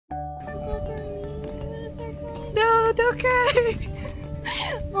not okay.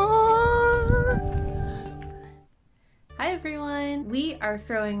 Aww. Hi everyone. We are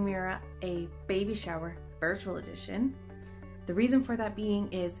throwing Mira a baby shower virtual edition. The reason for that being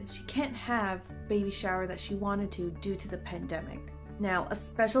is she can't have the baby shower that she wanted to due to the pandemic. Now, a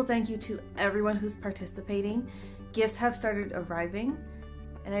special thank you to everyone who's participating. Gifts have started arriving,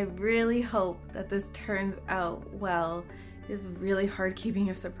 and I really hope that this turns out well. It is really hard keeping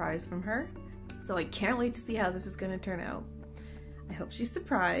a surprise from her, so I can't wait to see how this is going to turn out. I hope she's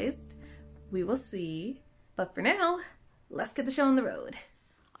surprised. We will see. But for now, let's get the show on the road.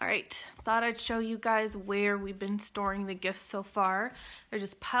 All right, thought I'd show you guys where we've been storing the gifts so far. They're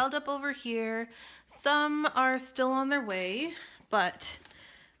just piled up over here. Some are still on their way, but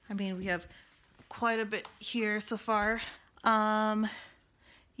I mean, we have quite a bit here so far.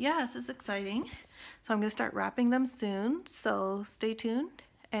 Yeah, this is exciting. So I'm gonna start wrapping them soon, so stay tuned.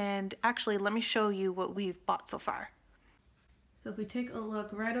 And actually, let me show you what we've bought so far. So if we take a look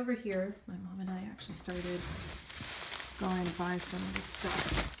right over here, my mom and I actually started going to buy some of this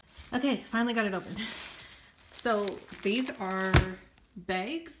stuff. Okay, finally got it open. So these are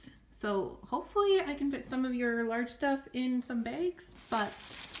bags. So hopefully I can fit some of your large stuff in some bags, but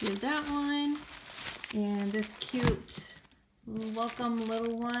we have that one and this cute welcome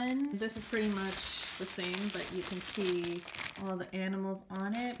little one. This is pretty much the same, but you can see all the animals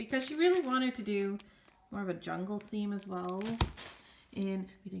on it because she really wanted to do more of a jungle theme as well. And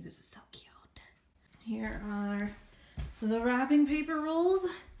we think this is so cute. Here are the wrapping paper rolls.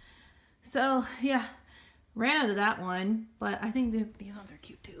 So yeah, ran out of that one, but I think these ones are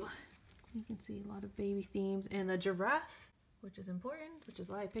cute too. You can see a lot of baby themes and the giraffe, which is important, which is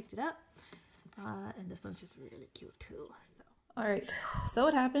why I picked it up. And this one's just really cute too. So. All right, so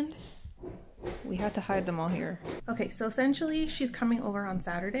what happened? We had to hide them all here. Okay, so essentially she's coming over on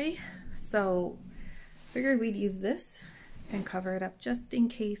Saturday. So figured we'd use this and cover it up just in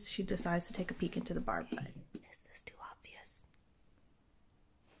case she decides to take a peek into the bar, but is this too obvious?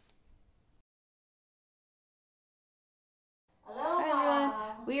 Hello. Hi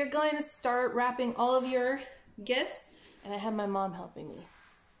everyone. We are going to start wrapping all of your gifts, and I have my mom helping me.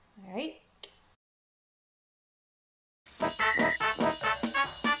 All right.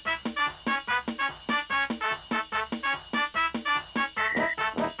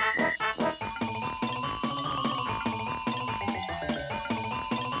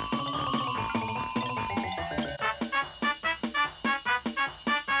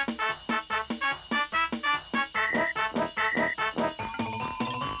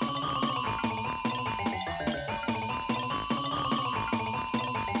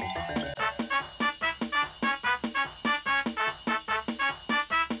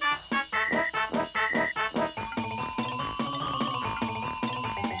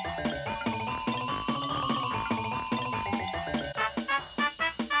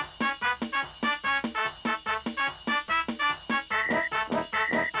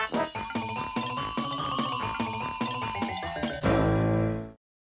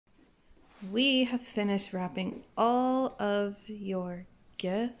 We have finished wrapping all of your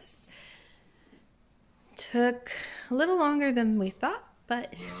gifts. Took a little longer than we thought,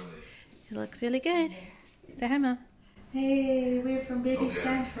 but it looks really good. Say hi, Mom. Hey, we're from Baby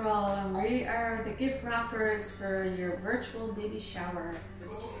Central and we are the gift wrappers for your virtual baby shower.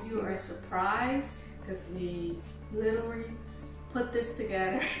 You are surprised because we literally put this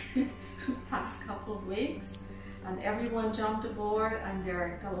together the past couple of weeks and everyone jumped aboard and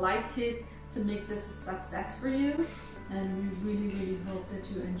they're delighted to make this a success for you. And we really hope that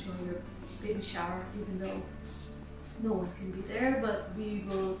you enjoy your baby shower, even though no one can be there, but we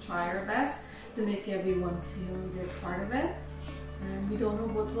will try our best to make everyone feel they're part of it. And we don't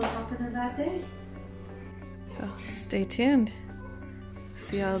know what will happen on that day. So stay tuned.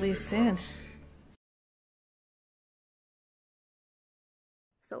 See all these soon.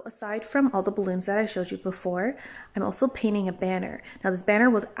 So aside from all the balloons that I showed you before, I'm also painting a banner. Now this banner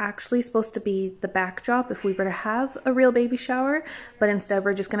was actually supposed to be the backdrop if we were to have a real baby shower, but instead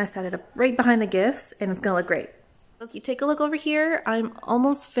we're just gonna set it up right behind the gifts and it's gonna look great. If you take a look over here, I'm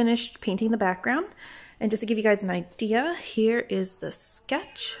almost finished painting the background. And just to give you guys an idea, here is the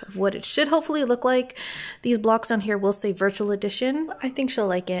sketch of what it should hopefully look like. These blocks down here will say virtual edition. I think she'll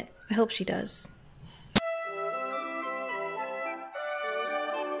like it. I hope she does.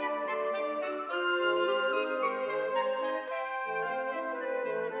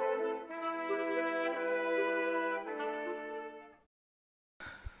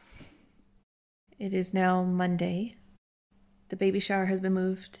 It is now Monday. The baby shower has been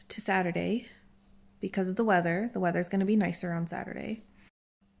moved to Saturday because of the weather. The weather's going to be nicer on Saturday.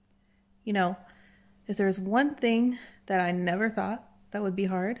 You know, If there's one thing that I never thought that would be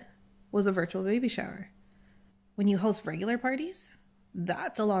hard, was a virtual baby shower. When you host regular parties,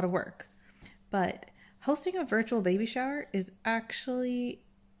 that's a lot of work. But hosting a virtual baby shower is actually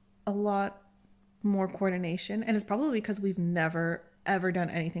a lot more coordination, and it's probably because we've never ever done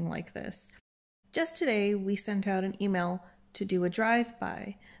anything like this. Just today, we sent out an email to do a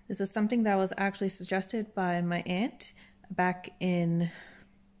drive-by. This is something that was actually suggested by my aunt back in,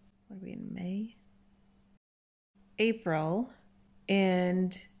 what are we in, May? April.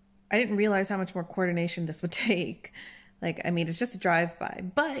 And I didn't realize how much more coordination this would take. Like, I mean, it's just a drive-by,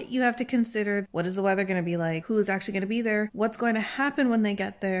 but you have to consider, what is the weather going to be like? Who is actually going to be there? What's going to happen when they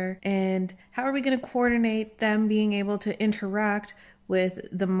get there? And how are we going to coordinate them being able to interact with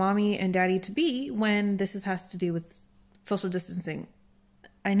the mommy and daddy to be when this has to do with social distancing?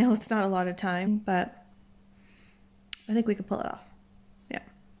 I know it's not a lot of time, but I think we could pull it off. Yeah.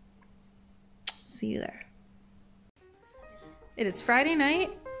 See you there. It is Friday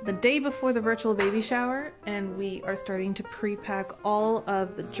night, the day before the virtual baby shower, and we are starting to pre-pack all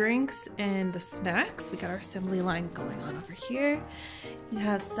of the drinks and the snacks. We got our assembly line going on over here. We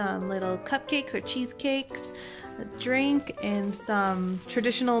have some little cupcakes or cheesecakes, a drink, and some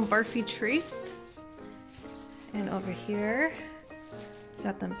traditional barfy treats. And over here,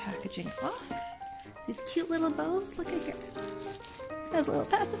 got them packaging off. These cute little bows, look at here. It has a little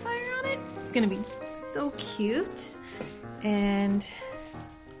pacifier on it. It's gonna be so cute. And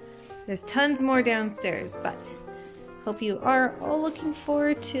there's tons more downstairs, but hope you are all looking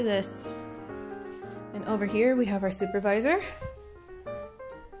forward to this. And over here we have our supervisor.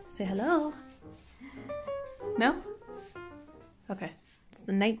 Say hello. No? Okay. It's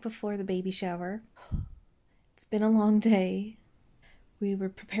the night before the baby shower. It's been a long day. We were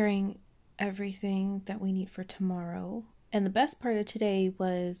preparing everything that we need for tomorrow. And the best part of today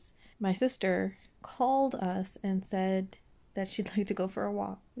was my sister called us and said that she'd like to go for a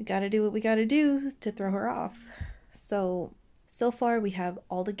walk. We gotta do what we gotta do to throw her off. So far we have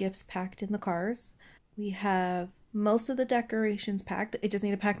all the gifts packed in the cars. We have most of the decorations packed. I just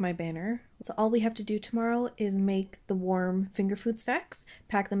need to pack my banner. So all we have to do tomorrow is make the warm finger food snacks,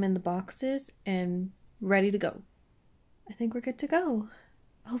 pack them in the boxes, and ready to go. I think we're good to go.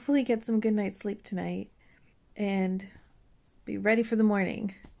 Hopefully get some good night's sleep tonight and be ready for the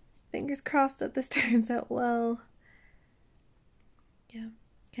morning. Fingers crossed that this turns out well. Yeah.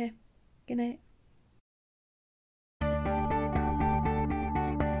 Okay. Good night.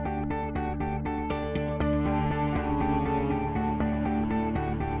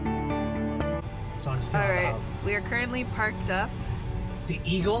 Alright, we are currently parked up. The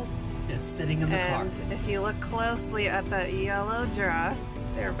Eagle is sitting in the car. And if you look closely at that yellow dress,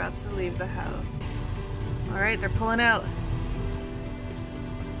 they're about to leave the house. Alright, they're pulling out.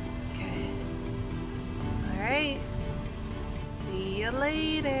 Okay. Alright. See you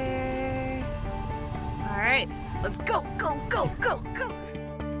later. Alright, let's go, go, go, go, go.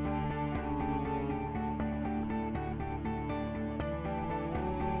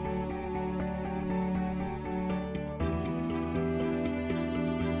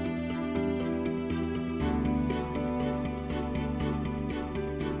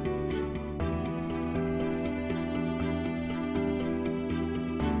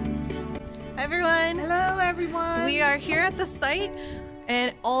 Hi everyone. Hello everyone. We are here at the site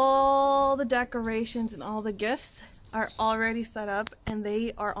and all the decorations and all the gifts are already set up and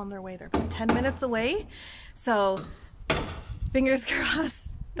they are on their way. They're about 10 minutes away. So fingers crossed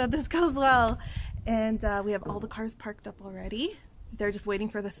that this goes well. And we have all the cars parked up already. They're just waiting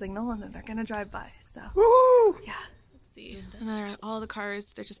for the signal and then they're gonna drive by. So Woo! yeah. See. And they're all the cars,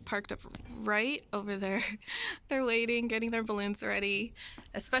 they're just parked up right over there. They're waiting, getting their balloons ready.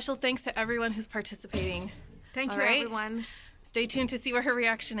 A special thanks to everyone who's participating. Thank All you right? everyone. Stay tuned to see what her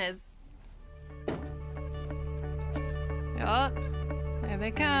reaction is. Oh, here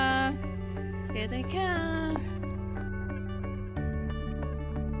they come. Here they come.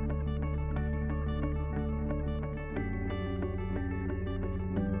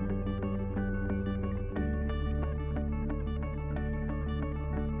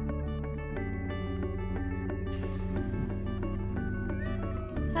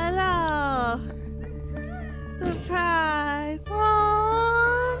 Hello! Surprise!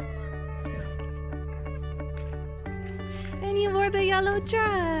 Aww! And you wore the yellow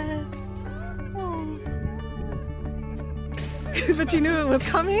dress! Oh. But you knew it was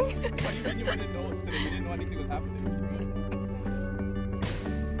coming? What do you mean you didn't know today? You didn't know anything was happening.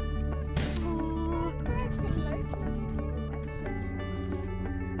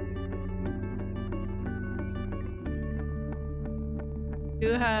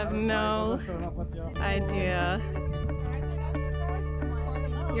 You have no idea.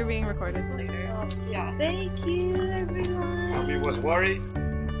 You're being recorded later. Yeah. Thank you, everyone. Mommy was worried.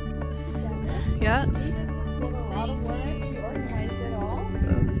 Yeah. Did a lot of work. She organized it all.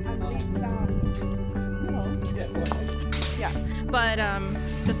 And Yeah. But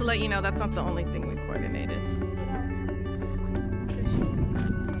just to let you know, that's not the only thing we coordinated.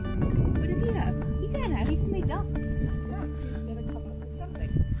 What did he have? He can't have. He just made duck. yeah, he's gonna come up with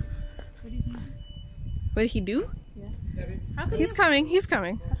something. What did he do? Yeah. How could He's coming. He's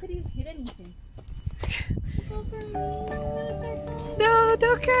coming. How could he have hit anything? No,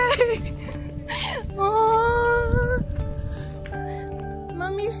 don't cry. Aww.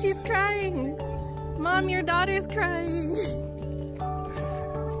 Mommy, she's crying. Mom, your daughter's crying.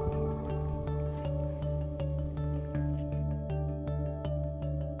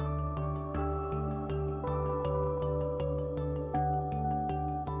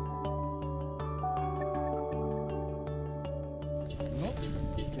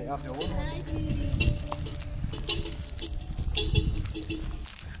 Okay, after one.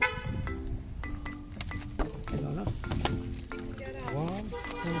 One,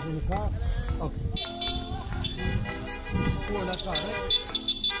 two in the car. Okay. Two in that car, right?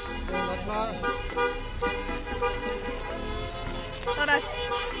 Two in that car. Hold on.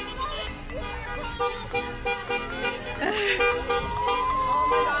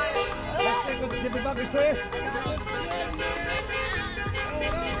 Let's take the chippy bucket first.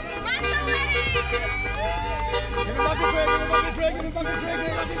 Give me bucket break, give me bucket break, give me bucket break, give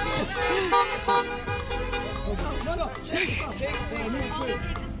me bucket break. No, no.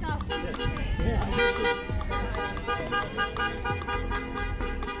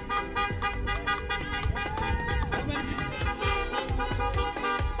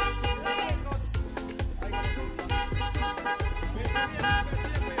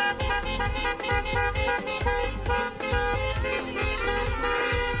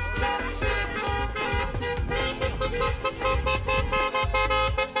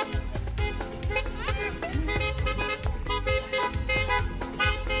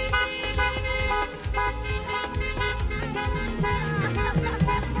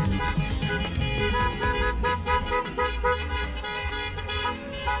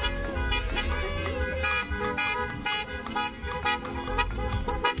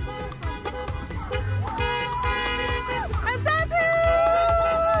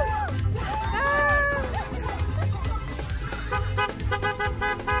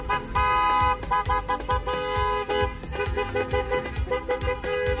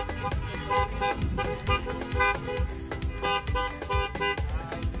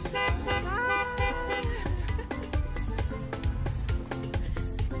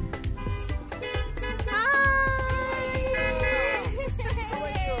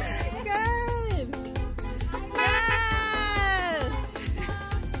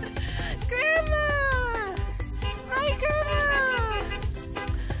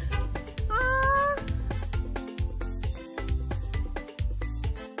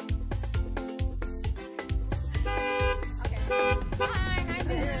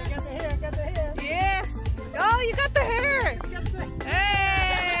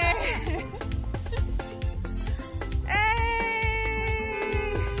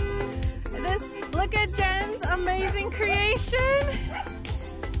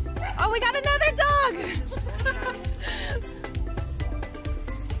 Oh, we got another dog!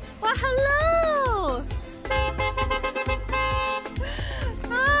 Well, hello!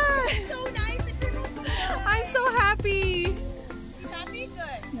 Hi! So nice that you're not I'm so happy. She's happy?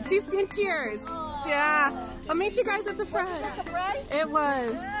 Good. She's in tears. Aww. Yeah. I'll meet you guys at the front. Was it a surprise? It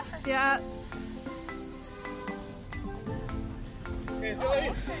was. Yeah.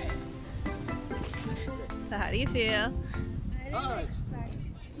 So how do you feel? Alright.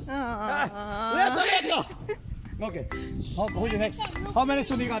 Aww. Leto! Okay. Who's the next? How many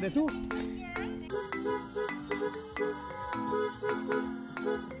should we got? Two?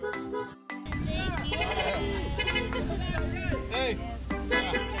 Thank you. Hey.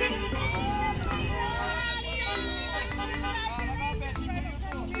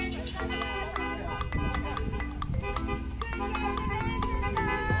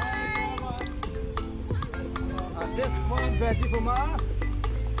 This one Betty for Ma.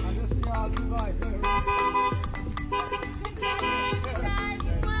 And this is all you guys.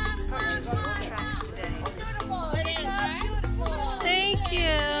 Thank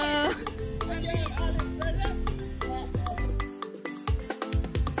you.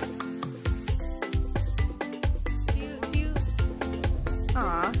 Do you?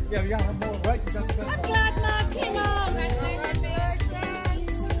 Aw. Yeah, we have more, right? You got to I'm glad Mom came home.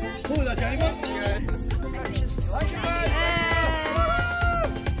 Who, the Jennifer?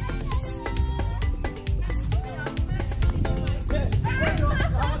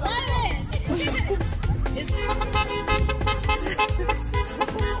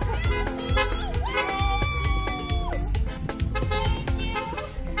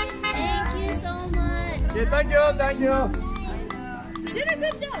 Thank you. You did a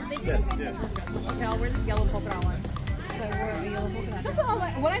good job. They did a good job. Okay, I'll wear this yellow polka dot one. So I wore a yellow polka dot. That's all.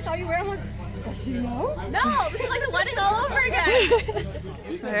 When I saw you wear it, I'm like, does she know? No, this is like the wedding all over again.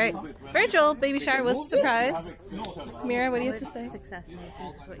 All right. Virtual baby shower was a surprise. Mira, what do you have to say? Success, I think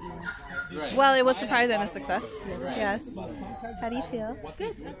that's what you want. Well, it was surprise and a success. Yes. How do you feel?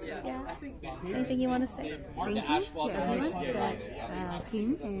 Good. Yeah. Anything you want to say? Thank you to everyone that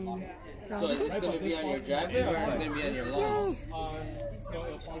came and. So is this going to be on your drive or is it going to be on your lawn?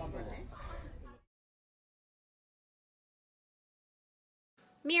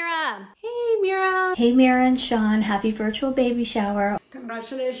 Mira! Hey Mira! Hey Mira and Sean, happy virtual baby shower.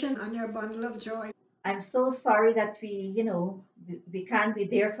 Congratulations on your bundle of joy. I'm so sorry that we can't be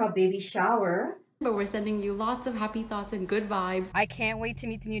there for a baby shower. But we're sending you lots of happy thoughts and good vibes. I can't wait to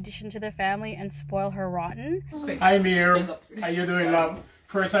meet the new addition to their family and spoil her rotten. Hi Mir, how you doing, love?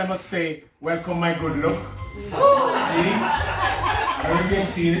 First I must say, welcome my good look. See? I don't know if you've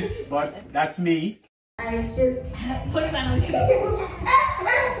seen it, but that's me. What is that?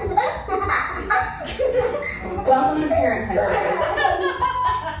 Welcome to parenthood.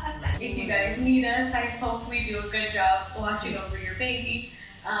 If you guys need us, I hope we do a good job watching over your baby.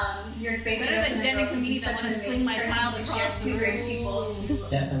 You're making Better us than in the Jenny world to be Comini that such wanna an sling amazing my person. child You across share the two great room. people to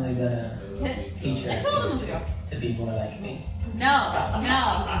Definitely gonna teach her to be more like me. No.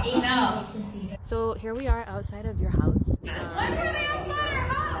 So here we are outside of your house. When were they outside our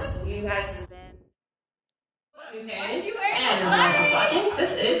house? You guys have been. Okay. You wearing watching.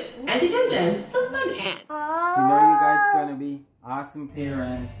 This is Auntie Jen Jen, the fun aunt. We know you guys are gonna be awesome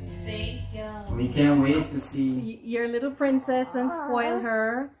parents. Thank you. We can't wait to see Your little princess and spoil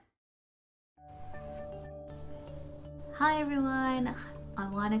her. Hi everyone! I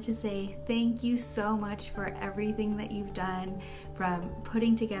wanted to say thank you so much for everything that you've done, from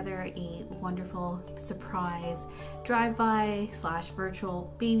putting together a wonderful surprise drive-by /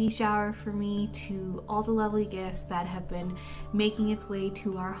 virtual baby shower for me, to all the lovely gifts that have been making its way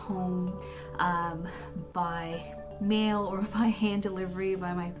to our home by mail or by hand delivery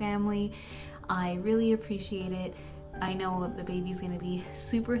by my family. I really appreciate it. I know the baby's gonna be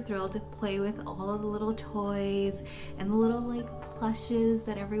super thrilled to play with all of the little toys and the little plushes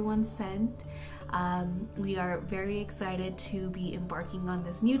that everyone sent. We are very excited to be embarking on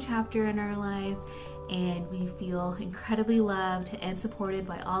this new chapter in our lives, and we feel incredibly loved and supported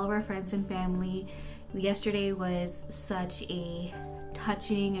by all of our friends and family. Yesterday was such a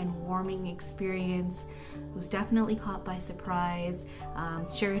touching and warming experience. It was definitely caught by surprise.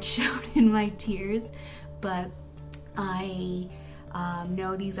 Sure, it showed in my tears, but I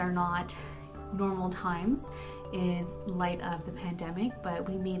know these are not normal times in light of the pandemic, but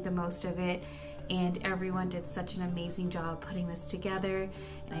we made the most of it, and everyone did such an amazing job putting this together.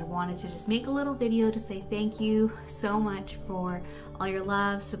 And I wanted to just make a little video to say thank you so much for all your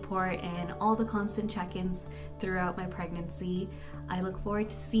love, support, and all the constant check-ins throughout my pregnancy. I look forward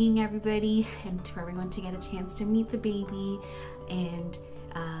to seeing everybody and for everyone to get a chance to meet the baby, and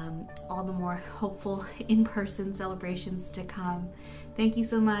all the more hopeful in-person celebrations to come. Thank you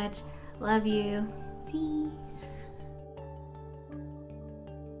so much. Love you. Bye.